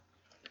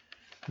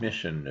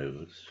Mission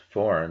news,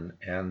 foreign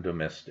and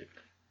domestic.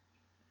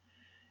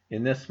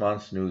 In this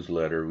month's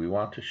newsletter, we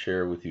want to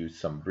share with you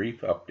some brief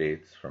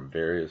updates from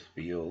various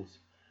fields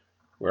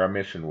where our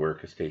mission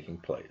work is taking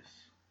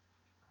place.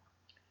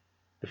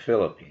 The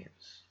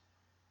Philippines.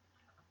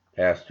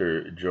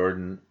 Pastor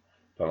Jordan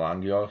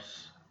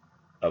Palagios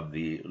of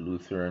the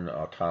Lutheran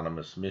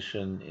Autonomous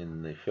Mission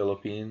in the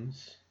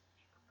Philippines,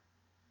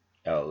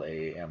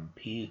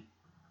 LAMP,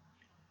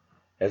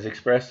 has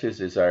expressed his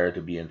desire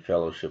to be in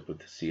fellowship with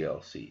the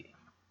CLC.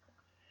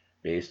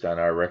 Based on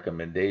our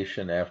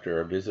recommendation after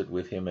our visit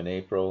with him in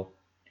April,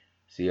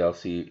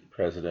 CLC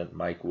President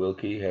Mike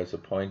Wilkie has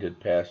appointed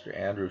Pastor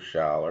Andrew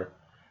Schaller,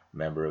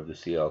 member of the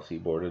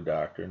CLC Board of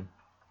Doctrine,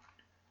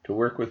 to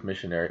work with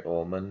Missionary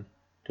Ullman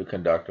to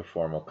conduct a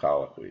formal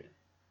colloquy.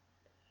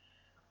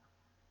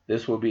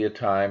 This will be a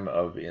time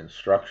of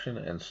instruction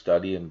and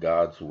study in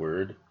God's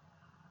Word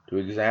to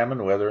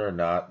examine whether or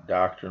not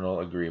doctrinal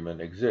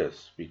agreement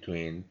exists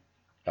between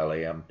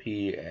LAMP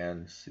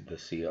and the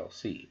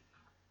CLC.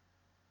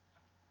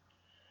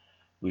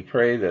 We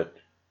pray that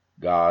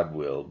God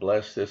will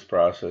bless this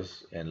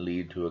process and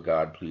lead to a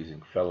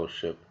God-pleasing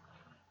fellowship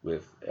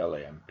with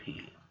LAMP.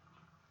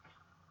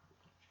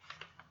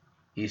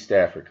 East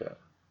Africa.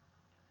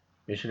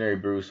 Missionary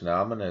Bruce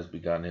Nauman has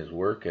begun his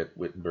work at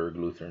Wittenberg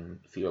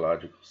Lutheran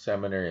Theological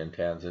Seminary in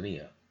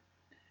Tanzania.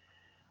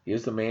 He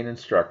is the main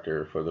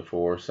instructor for the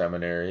 4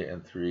 seminary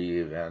and 3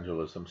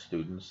 evangelism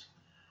students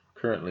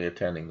currently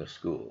attending the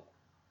school.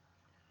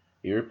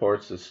 He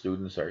reports that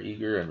students are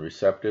eager and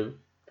receptive,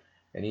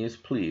 and he is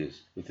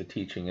pleased with the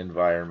teaching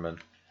environment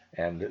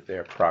and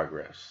their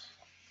progress.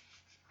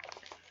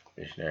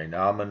 Missionary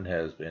Nauman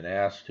has been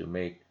asked to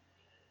make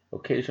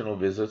occasional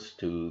visits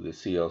to the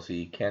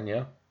CLC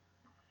Kenya.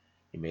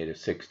 He made a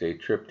 6-day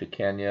trip to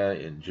Kenya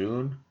in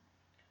June,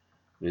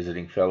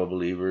 visiting fellow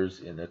believers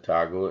in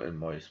Otago and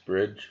Moy's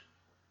Bridge.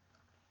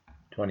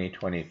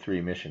 2023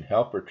 mission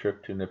helper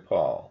trip to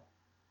Nepal.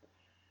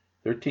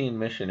 13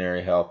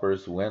 missionary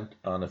helpers went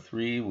on a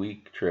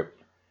 3-week trip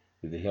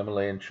to the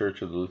Himalayan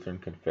Church of the Lutheran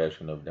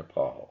Confession of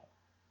Nepal,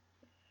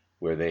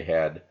 where they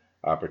had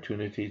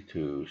opportunity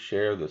to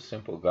share the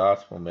simple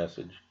gospel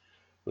message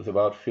with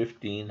about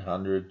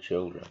 1,500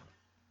 children.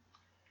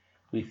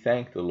 We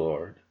thank the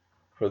Lord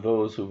for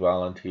those who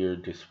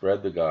volunteered to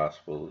spread the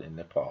gospel in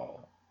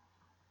Nepal.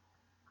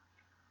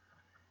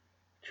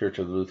 Church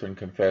of the Lutheran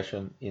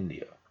Confession,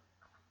 India.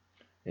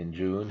 In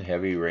June,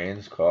 heavy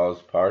rains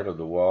caused part of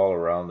the wall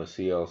around the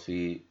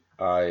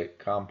CLCI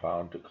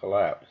compound to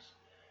collapse,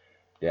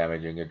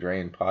 damaging a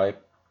drain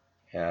pipe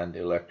and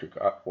electric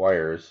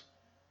wires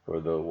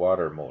for the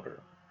water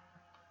motor.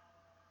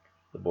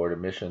 The Board of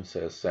Missions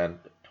has sent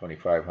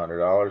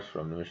 $2,500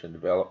 from the Mission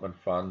Development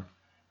Fund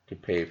to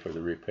pay for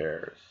the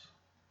repairs.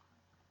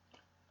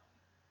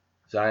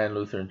 Zion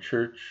Lutheran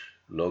Church,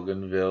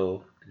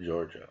 Loganville,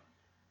 Georgia.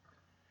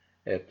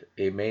 At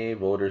a May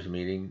voters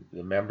meeting,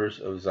 the members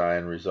of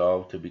Zion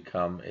resolved to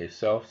become a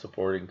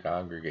self-supporting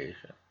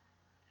congregation.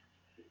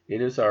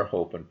 It is our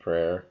hope and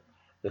prayer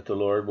that the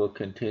Lord will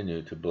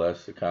continue to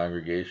bless the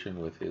congregation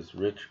with His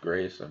rich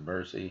grace and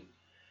mercy,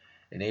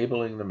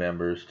 enabling the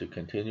members to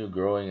continue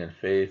growing in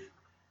faith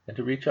and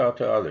to reach out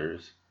to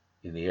others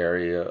in the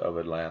area of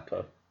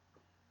Atlanta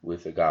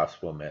with the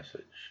gospel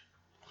message.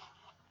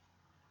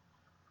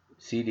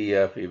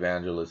 CDF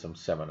Evangelism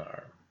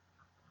Seminar.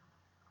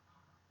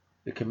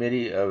 The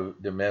Committee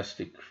of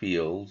Domestic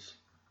Fields,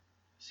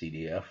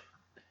 CDF,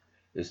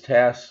 is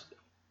tasked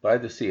by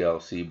the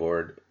CLC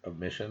Board of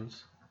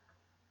Missions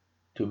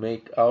to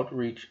make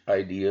outreach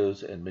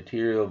ideas and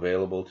material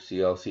available to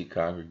CLC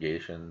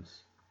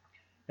congregations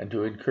and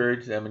to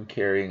encourage them in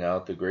carrying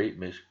out the Great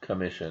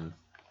Commission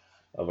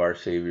of our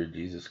Savior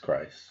Jesus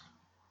Christ.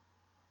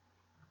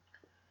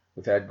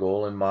 With that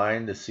goal in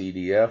mind, the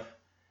CDF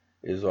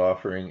is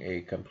offering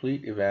a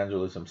complete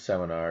evangelism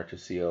seminar to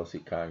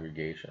CLC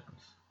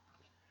congregations.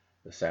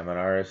 The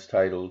seminar is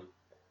titled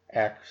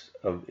Acts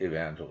of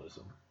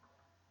Evangelism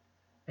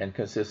and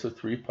consists of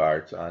 3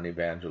 parts on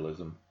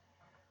evangelism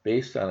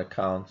based on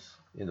accounts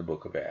in the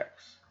book of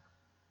Acts.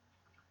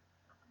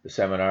 The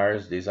seminar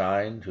is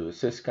designed to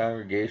assist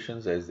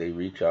congregations as they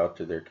reach out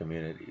to their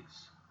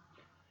communities.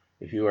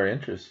 If you are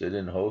interested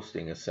in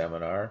hosting a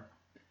seminar,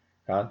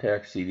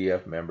 contact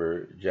CDF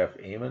member Jeff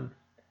Amon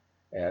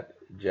at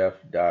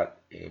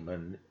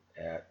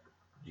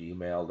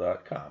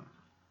jeff.amon@gmail.com.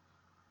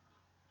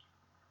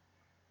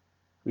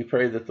 We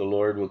pray that the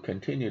Lord will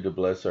continue to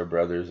bless our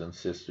brothers and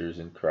sisters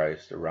in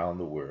Christ around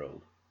the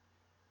world.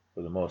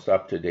 For the most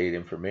up-to-date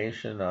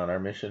information on our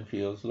mission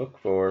fields, look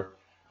for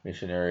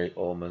Missionary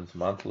Ullman's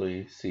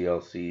monthly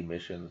CLC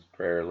Missions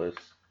prayer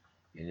list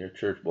in your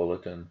church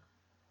bulletin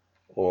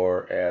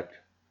or at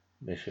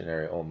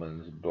Missionary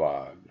Ullman's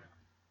blog,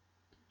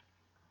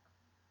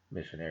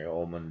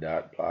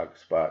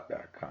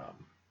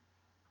 missionaryullman.blogspot.com.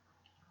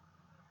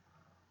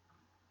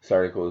 This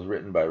article was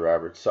written by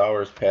Robert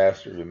Sowers,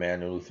 pastor of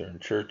Emmanuel Lutheran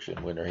Church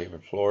in Winter Haven,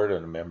 Florida,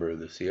 and a member of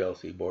the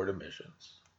CLC Board of Missions.